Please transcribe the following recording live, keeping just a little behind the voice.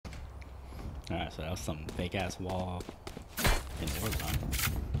Alright, so that was some fake ass wall in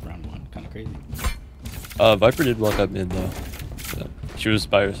Warzone. Round 1. Kind of crazy. Viper did walk up mid though. But she was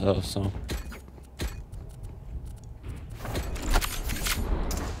by herself, so.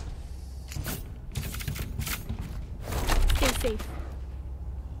 Stay safe.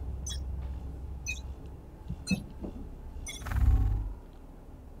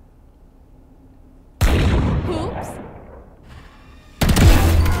 Oops.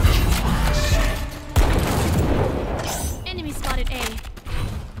 Enemy spotted A.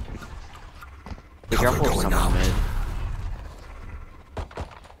 Be careful of someone mid.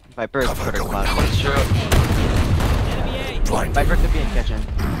 Viper is Twitter class. Viper could be in kitchen.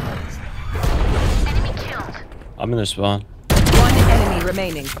 I'm in their spawn. One enemy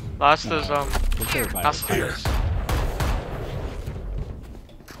remaining. Last is last is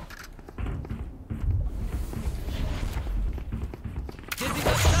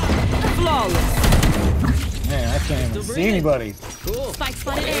Flawless. Man, I can't even see anybody. Cool. Spike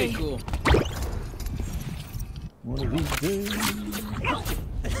spotted A. Cool. What do we do?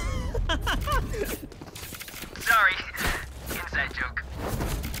 Sorry. Inside joke.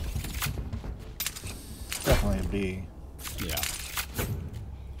 Definitely a B. Yeah.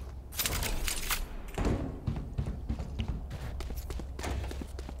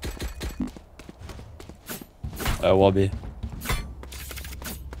 Wall B.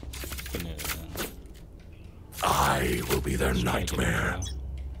 I will be their nightmare.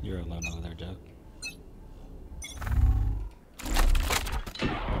 You're alone over there, Jeff.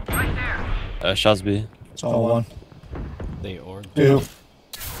 Shots B. It's all one. They or Two.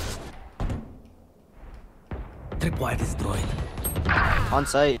 Tripwire destroyed. On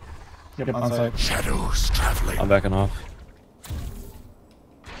site. Yep, on site. Shadows traveling. I'm backing off.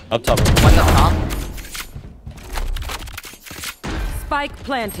 Up top. One's up top. Spike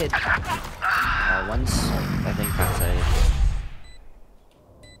planted. One's, I think, on site.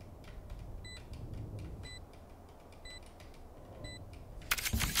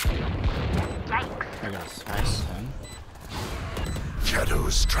 I got a Nice. 10.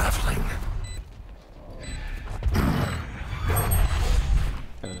 Shadows traveling.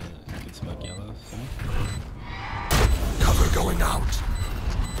 Can smoke yellow, so. Cover going out.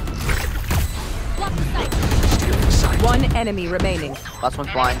 Block the sight. Stealing sight. One enemy remaining. Last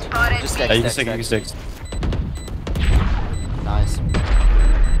one's blind. Just stick, You can stick, stick, you can stick. Nice.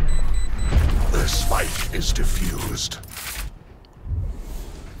 The spike is diffused.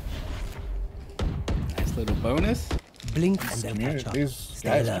 Nice little bonus. Blink and they'll catch up. These Stay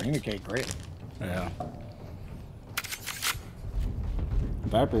guys alert. communicate great. Yeah.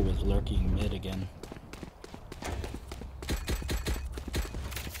 Viper was lurking mid again.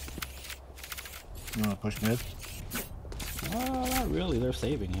 You wanna push mid? Not really. They're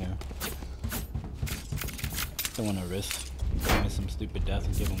saving here. Don't want to risk giving some stupid death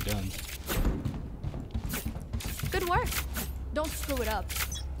and give them guns. Good work. Don't screw it up.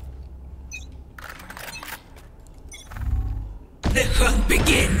 The hunt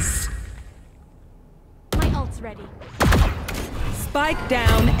begins. My ult's ready. Spike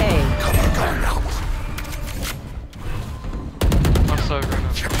down A. Cover going out. on side right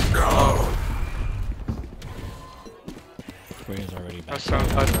now. No. Ray's already back. That's sound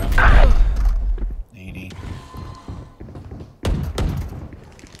 80.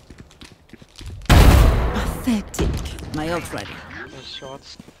 Pathetic. My ult's ready. Nice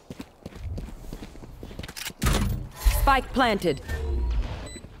shots. Spike planted.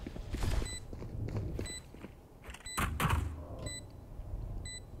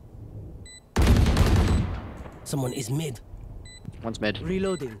 Someone is mid. One's mid.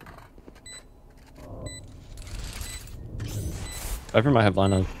 Reloading. Viper might have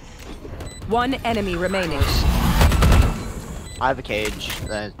lineup. One enemy remaining. I have a cage.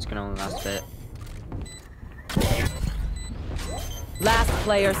 That's gonna only last a bit. Last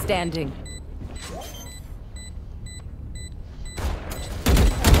player standing.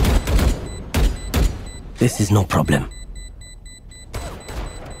 This is no problem.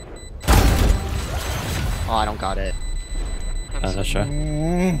 Oh, I don't got it. Let's try.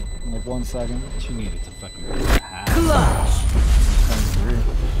 Like 1 second. She needed to fucking Clutch. Times 3.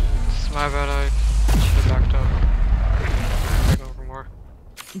 It's my bad, I should have backed up. Take over more.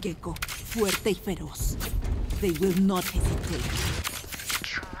 Gecko, fuerte y feroz. They will not hesitate.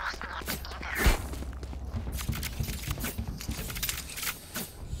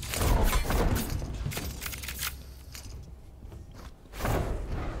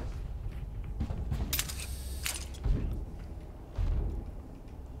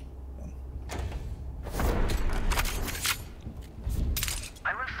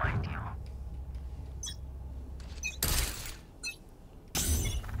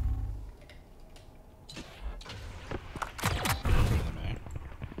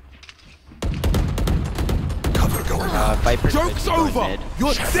 Viper's mid, Joke's going over! mid.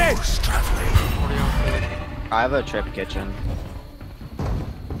 You're dead! Traveling. 40 on mid. I have a trip kitchen.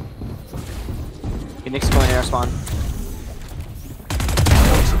 Phoenix going in our spawn.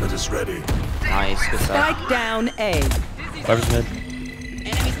 Ultimate is ready. Nice, good stuff. Spike down A. Viper's mid.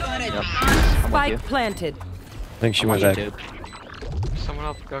 Yep. I'm with Spike you. planted. I think she I'm went on back. YouTube. Someone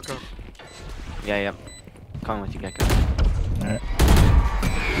help Gecko. Yeah, yep. Coming with you, Gecko. Alright.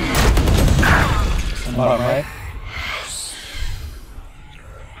 Bottom right.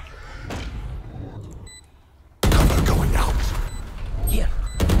 Cover going out. Here.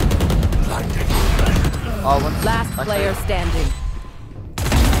 Blinding. Oh, one. Last Okay. player standing.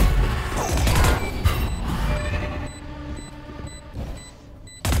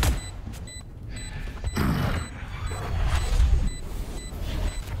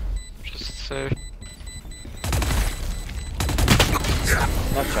 Just safe.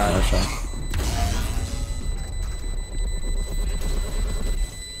 Not try. Nice shot.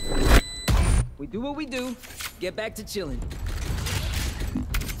 We do what we do. Get back to chilling.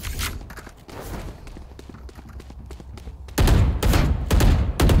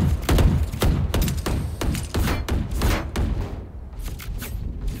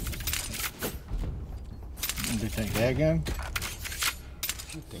 Do you think that again?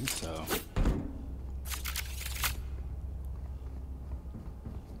 I don't think so.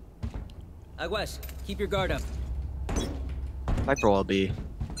 Aguas, keep your guard up. Viper will be.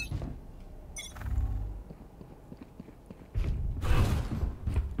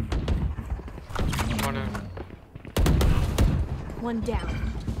 One in. One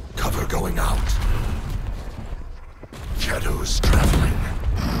down. Cover going out. Shadows traveling.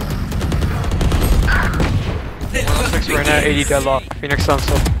 106 right now, 80 deadlock. Phoenix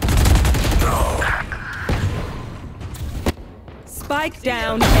Sunset. Spike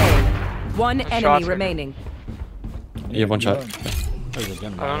down A. One Good enemy shots. remaining. You have one shot. There's a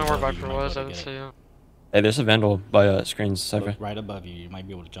gun I don't know where right above you, Viper you might was, be I able to didn't get see it. him. Hey, there's a vandal by screens, Cypher. Look right above you, you might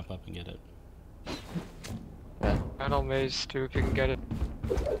be able to jump up and get it. Vandal maze too, if you can get it.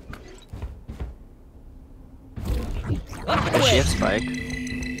 Does she have spike?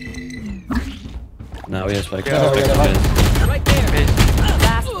 No, he has spike. Yeah, Spike we got is mid. Right there. Maze.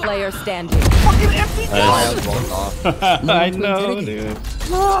 Last player standing. Oh, I Nice. was blown off. I know, dude.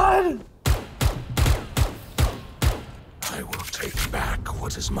 I will take back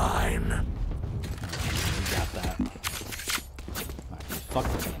what is mine. You got that. Alright, fuck the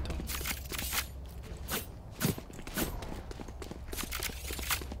Phantom.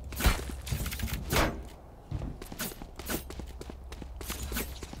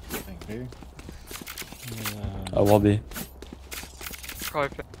 Think B. Oh, wall B. Probably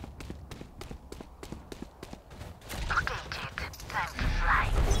fit.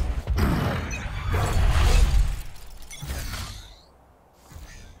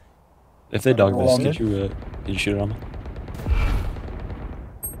 If they dog Wall this, mid? did you shoot it on me?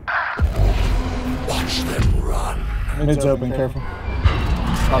 Watch them run. Mid's open, careful.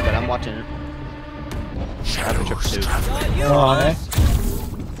 Oh, good, I'm watching it. Shadows Trip traveling. Go on, eh?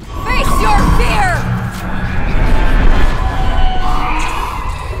 Face your fear!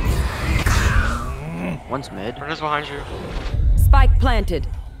 One's mid. Burner's behind you. Spike planted.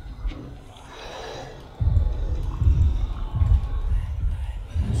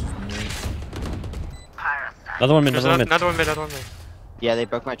 Another one mid, There's another one mid. another one mid, another one mid. Yeah, they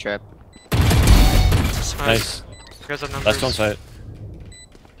broke my trip. Nice. You guys have numbers. Last one sight.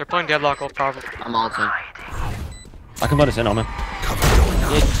 They're playing deadlock, old probably. I'm all in. I can let us in, Alman. Cover going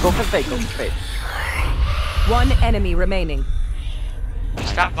out. Yeah, go for fake, go for fake. One enemy remaining.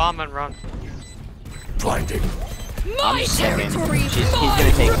 Stat bomb and run. Blinding. I'm second. He's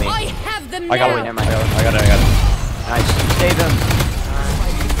gonna take me. I have them I got now. it. Never mind. I got it. Nice. Save him.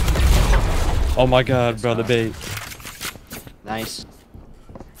 Oh my god, bro, the bait. Nice.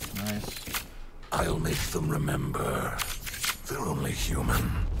 Nice. I'll make them remember. They're only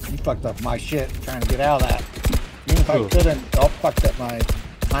human. You fucked up my shit trying to get out of that. Even if I couldn't, I fucked up my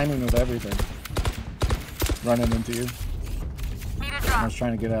timing of everything. Running into you. I was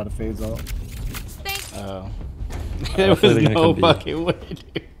trying to get out of phase out. Oh. I There was feel like they're no gonna come fucking way,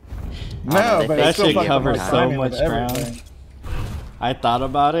 dude. No, they but fake I still it. fucked up Covered my so timing much with ground. everything. I thought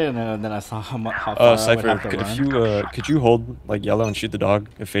about it, and then I saw how far I would Cypher, have to could you hold like yellow and shoot the dog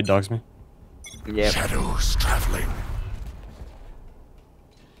if Fade dogs me? Yep. Shadows traveling.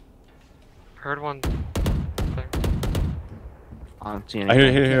 Heard one. I don't see I hear,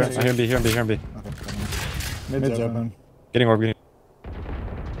 anything. here. I hear him B, hear him B, hear him B. Mid's open. Getting orb, getting.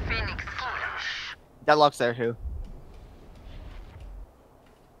 Deadlock's there too.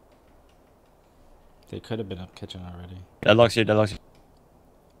 They could have been up kitchen already. Deadlock's here, deadlock's here.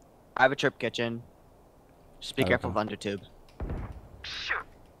 I have a trip kitchen. Just be Oh, careful okay. of undertube.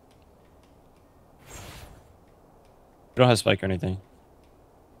 We don't have spike or anything.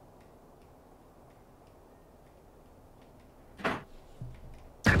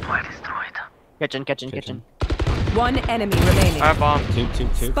 Kitchen, kitchen, kitchen. One enemy remaining. I have bomb. Two.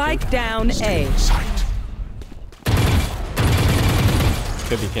 Spike down A.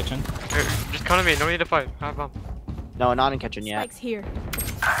 Could be kitchen. Here, just come to me. No need to fight. I have bomb. No, not in kitchen yet. Spike's here.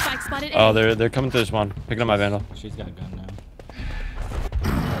 Spike spotted A. Oh, they're coming to this one. Picking up my vandal. She's got a gun now.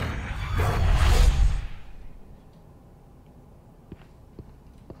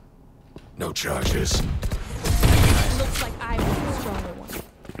 No charges. Looks like I was the stronger one.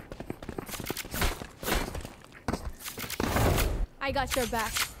 I got your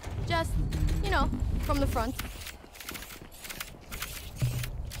back. Just, you know, from the front.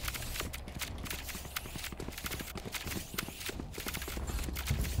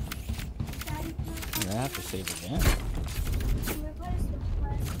 I'm gonna have to save again.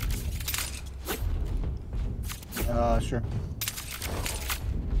 Sure.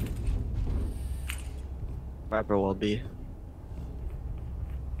 Viper will be.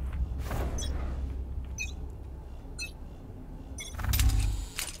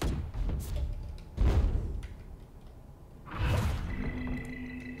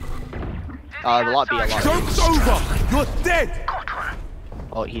 The lot B, a lot B. Joke's over! You're dead!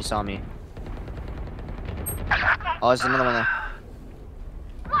 Oh, he saw me. Oh, there's another one there.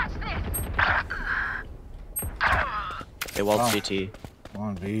 They walled CT.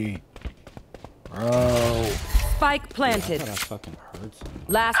 1v. Bro. Spike I planted. thought I fucking heard something.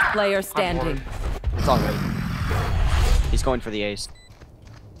 Last player standing. It's all good. He's going for the ace.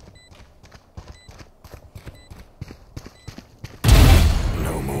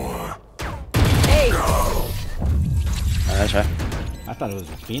 No more. Hey. Alright, try. I thought it was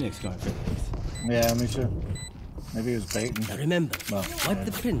a Phoenix going for this. Yeah, me too. Maybe he was baiting. Now remember, No. wipe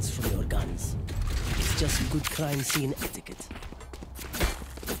the prints from your guns. It's just good crime scene etiquette.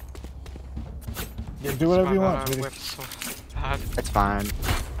 Yeah, do whatever you want, I sweetie. whipped so bad. It's fine.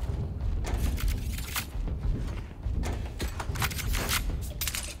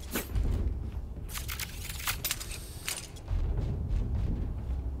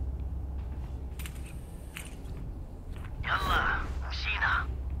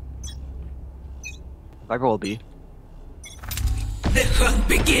 Viper will be. The hunt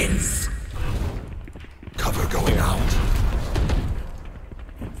begins! Cover going out.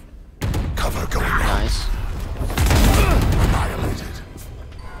 Cover going out. Nice. Annihilated.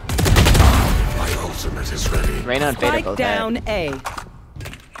 My ultimate is ready. Reyna and Beta Spike both down A.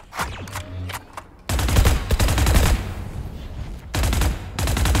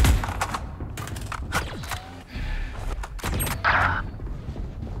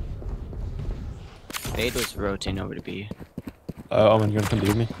 Fade was rotating over to B. Omen, you gonna come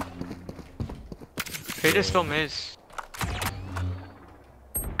beat me? Fade is still miss.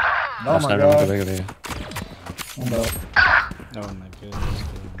 Oh my Go god. back, go back. No. Oh my goodness.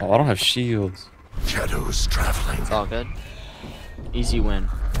 Oh, I don't have shields. Shadows traveling. It's all good. Easy win.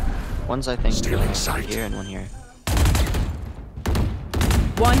 One's I think Stealing sight. here and one here.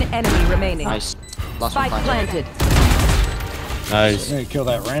 One enemy remaining. Nice. Last Spike one planted. planted. Nice. You need to kill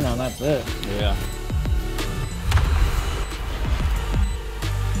that Reyna and that's it. Yeah.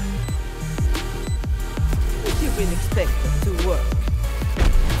 You've been expected to work.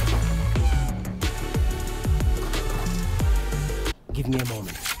 Give me a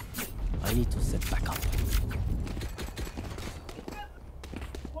moment. I need to set back up.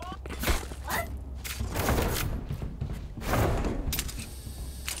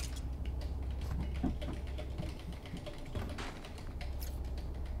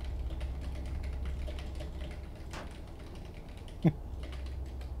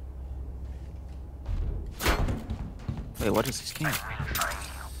 Wait, what is this game?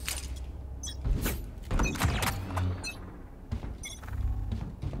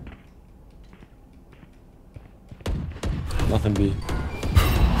 Nothing B.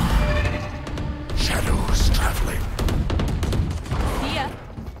 Shadows traveling. Here.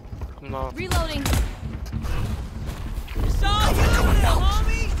 I'm not. Reloading. Cover going out.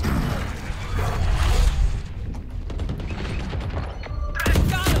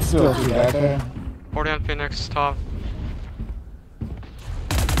 Still two back there. 40 on Phoenix, top.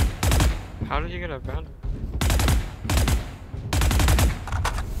 How did you get a band?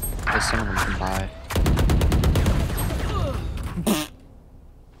 There's some of them can buy.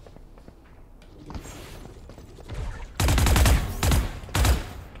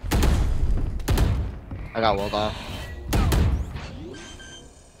 got walled off.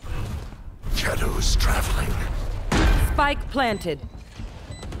 Shadows traveling. Spike planted.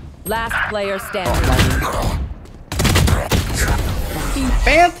 Last player standing.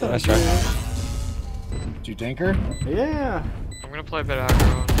 Phantom! That's right. Did you tinker? Yeah. I'm gonna play a bit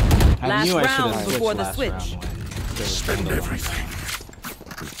aggro. I Last knew I should round have before switched the last switch. round when there was Spend no one. everything.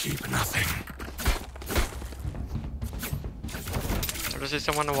 We keep nothing. I just need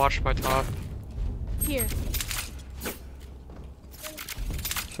someone to watch my top. Here.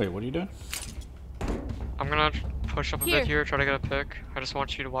 Wait, what are you doing? I'm gonna push up a Here. bit here, try to get a pick. I just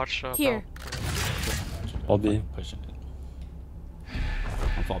want you to watch. Here. I'll be. Pushing it.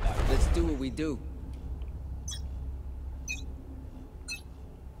 I'll fall back. Let's do what we do.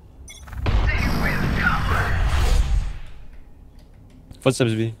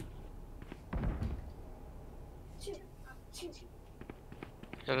 Footsteps B.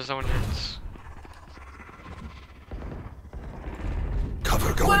 Yeah, there's no one here. It's...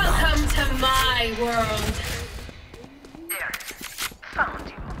 Cover going Welcome out. to my world.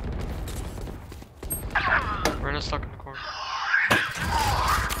 Rena's stuck in the corner.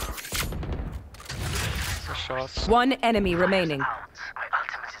 No shots. One enemy remaining.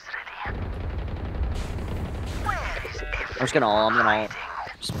 I'm just gonna ult. I'm gonna ult.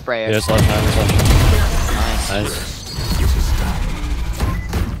 Spray Yeah, it. it's left hand. Nice. Nice.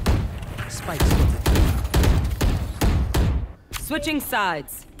 Spike spotted. Switching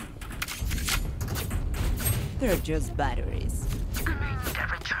sides. They're just batteries.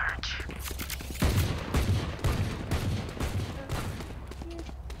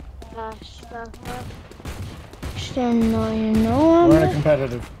 We're in a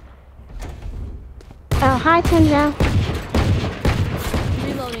competitive. Oh, hi, Kendra.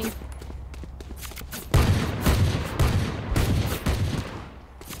 Reloading.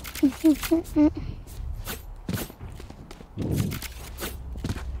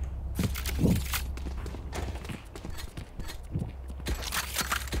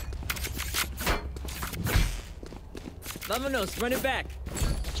 Vámonos, run it back.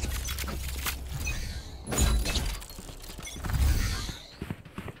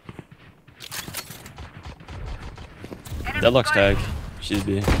 Deadlock's tag. She's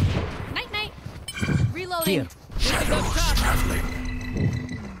B. Night, night. Reloading. Here. Shadows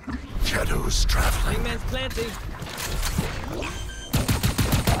traveling. Shadows traveling. Wingman's planting.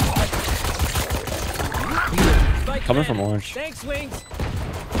 Spike Coming planted. from orange. Thanks, Wings.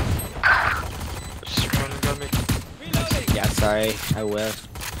 Just running, got me. Reloading. Yeah, sorry. I whiffed.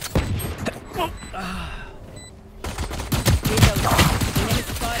 Enemy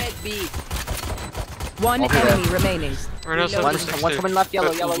spotted B. One enemy remaining. Rena's One coming left,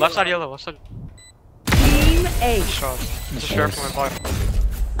 yellow, yellow. Left side yellow, left side. Team A. Shot. It's a share for my body.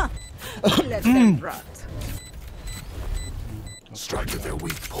 Let them rot. Strike at their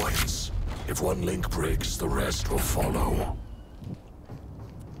weak points. If one link breaks, the rest will follow.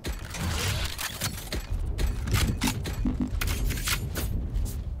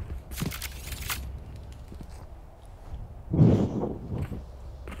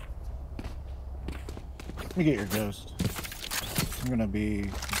 Let me get your ghost. I'm gonna be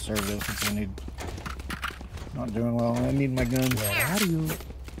conservative since I need. Not doing well. I need my gun. Where are you?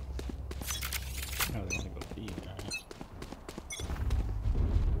 No, they want to go B, guys.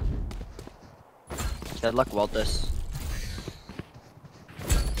 Good luck, walt this.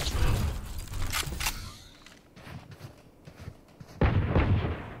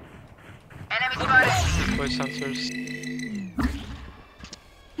 Play sensors.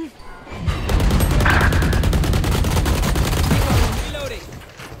 Reloading.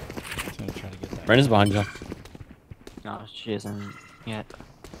 He's gonna try to get that. Brandon's behind you. No, she isn't yet.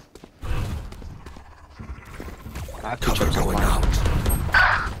 I have two Cover chips on going fire. out.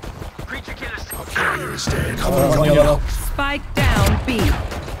 Our carrier is dead. One Cover going yellow. out. Spike down B.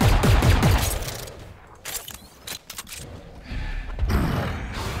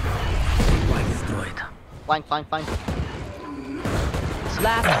 Flank, flank, flank.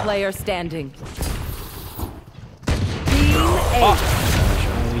 Last player standing. Team A.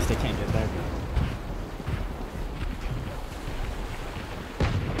 At least they can't get there.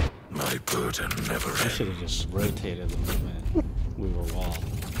 My burden never I should have ends. just rotated the moment we were wall.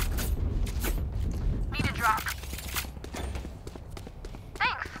 Need a drop.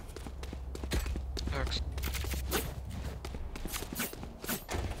 X.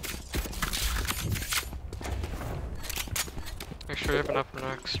 Make sure you have enough for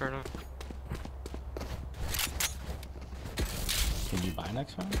next or not. Can you buy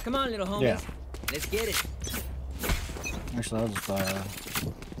next round? Come on, little homies. Yeah. Let's get it. Actually, I'll just that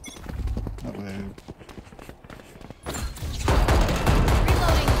way.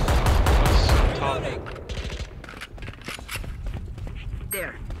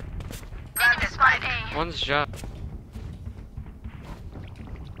 One's jet.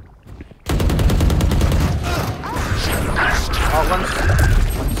 Oh,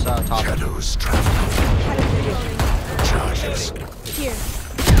 one's top. Shadows traveling. Charges. Here.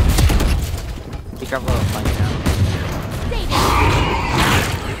 Be careful of flanking now.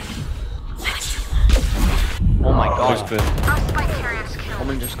 Oh my Looks god. good.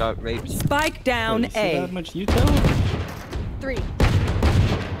 Woman just got raped. Spike down See A. that much util? 3.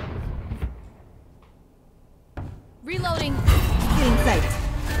 Reloading. In sight.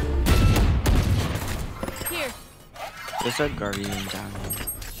 Here. There's a guardian down here.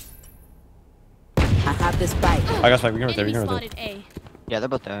 I have this bike. I got spike. We can right there. We Enemy can right spotted A. Yeah, they're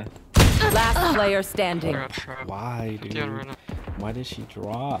both there. Last player standing. I got trapped. Why, dude? Yeah, right now. Why did she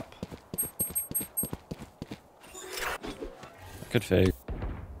drop? Good fake.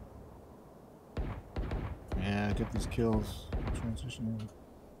 Yeah, get these kills. Transition.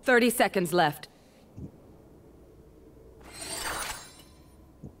 30 seconds left.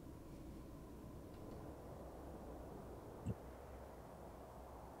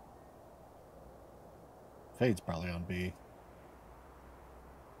 Fade's probably on B.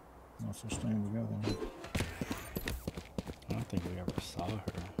 Also staying together. I don't think we ever saw her.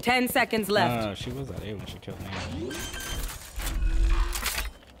 10 seconds left. No, she was at A when she killed me.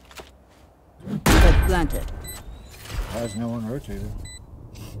 Spike planted. Why is no one rotated?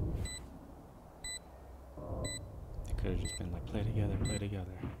 It could have just been like, play together, play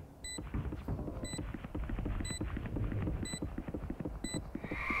together.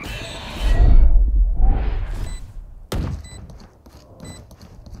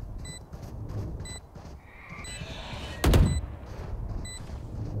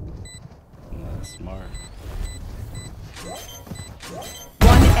 That's smart.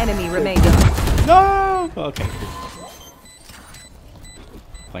 One enemy remaining. No! Okay, cool.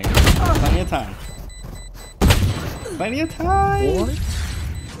 Plenty of time. Plenty of time! What?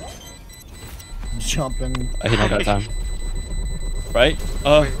 Jumping. I hit that time. Right?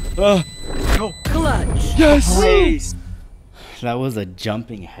 Clutch. Yes! Please. That was a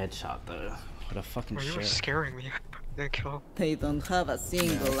jumping headshot though. What a fucking Bro, you were shit. scaring me. Didn't kill. They don't have a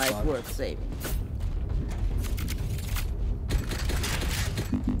single life fine. worth saving.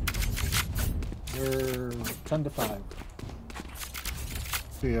 We're 10 to 5.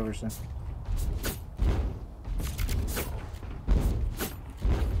 See you, Everson.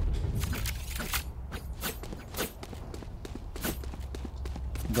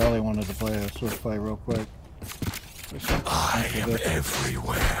 Dolly wanted to play a swift play real quick. I am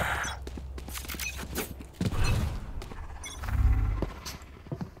everywhere.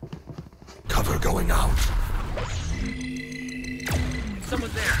 Cover going out.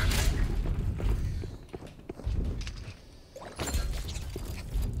 Someone's there.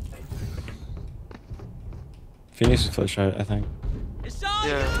 Phoenix is close, right? I think. It's all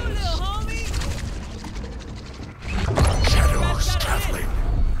Yeah. you, little homie. Shadows traveling.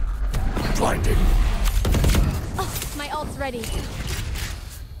 Blinding. Oh, my ult's ready.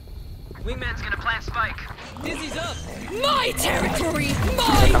 Wingman's gonna plant spike. Dizzy's up. My territory! They're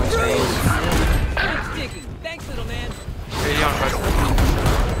My coming straight. I'm sticking. Thanks, little man. 80 on red.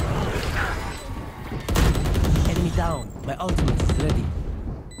 Enemy down. My ultimate is ready.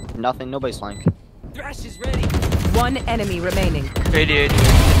 Nothing, nobody's flank. Thrash is ready. One enemy remaining. 88.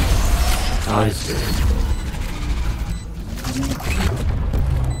 Nice.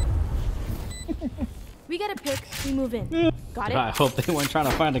 We get a pick, we move in. Got it? I hope they weren't trying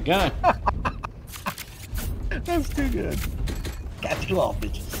to find a gun. That's too good. Got you all,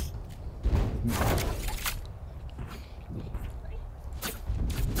 bitches.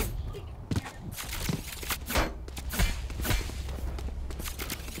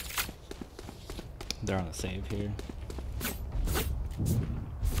 They're on a save here.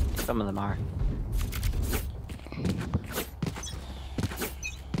 Some of them are.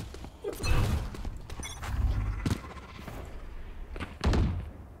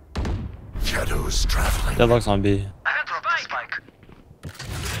 Shadows traveling. Deadlock's on B. I got the spike.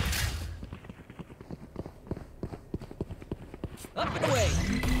 Up and away.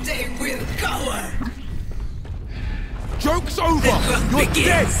 They will cower! Joke's over! You're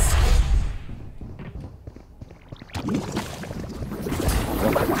dead!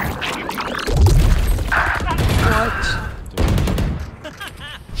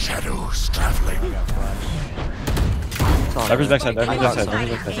 Shadows traveling. Viper's backside, Viper's backside,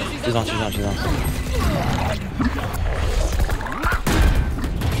 Viper's backside. She's on, she's on, she's on.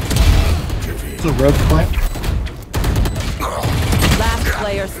 It's a rogue plant. Last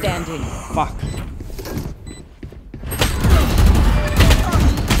player standing. Fuck.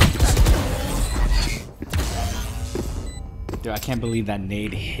 Dude, I can't believe that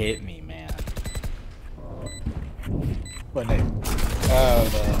nade hit me, man. What nade? Oh,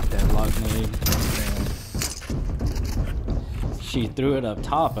 the deadlock nade. She threw it up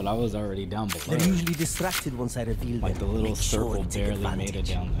top, but I was already down below. They're usually distracted once I reveal Like them. the little Make sure circle to take barely made it advantage.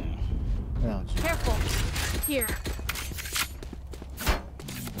 down there. Oh, Careful. Here.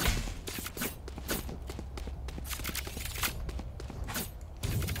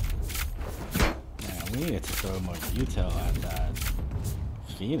 Man, we needed to throw more util at that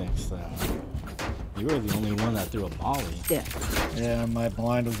Phoenix, though. You were the only one that threw a molly. Yeah. Yeah, my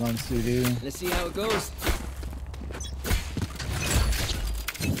blind was on CD. Let's see how it goes.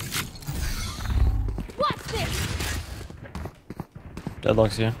 What's this?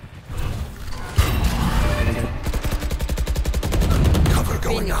 Deadlock's here. Cover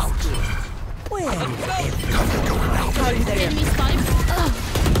going out. Well, Cover going out. Enemy spotted.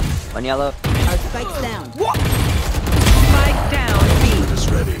 One yellow. our spike's down. Spike down. B. Is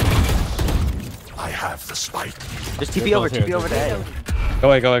ready. I have the spike. Just TP over, TP over to A. Go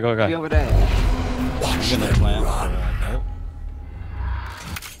away, go away, go away. TP over to A. Watch I'm gonna them plant. run. Nope.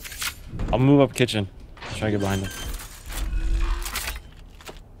 I'll move up kitchen. Try to get behind them.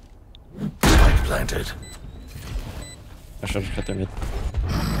 Spike planted. I should have cut their mid.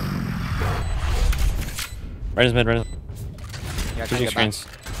 Right is mid, right is Yeah, I can't Pushing get back. screens.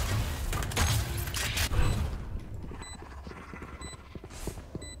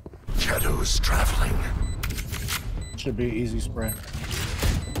 Shadows traveling. Should be easy spray.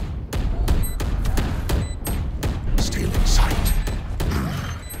 Stealing sight.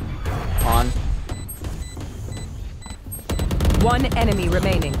 On. One enemy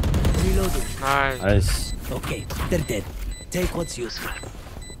remaining. Reloading. Nice. Nice. Okay, they're dead. Take what's useful.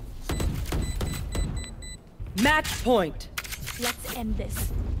 Match point. Let's end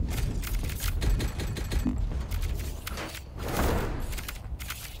this.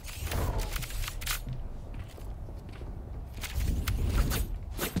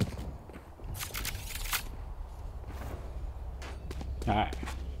 Alright.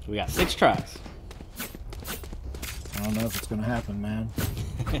 So we got 6 tries. I don't know if it's gonna happen, man.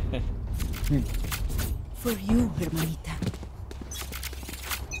 For you, hermanita.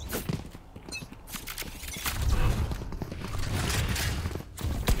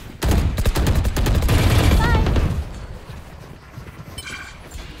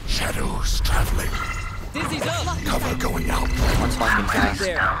 Shadows traveling. Dizzy's up. Cover going out. One spike Right in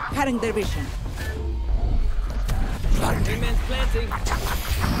there. Cutting their vision. Blinding. Man's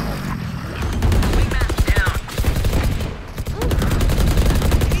planting.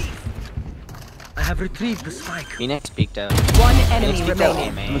 I have retrieved the spike. Phoenix peeked out. One Phoenix enemy peeked out.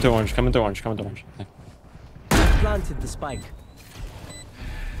 remaining. Come into orange, come into orange, come into orange. Planted the spike.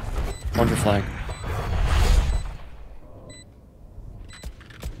 Orange flag.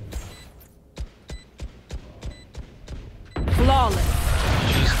 Flawless.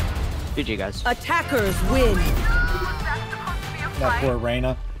 GG, guys. Attackers win. That poor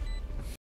Reyna.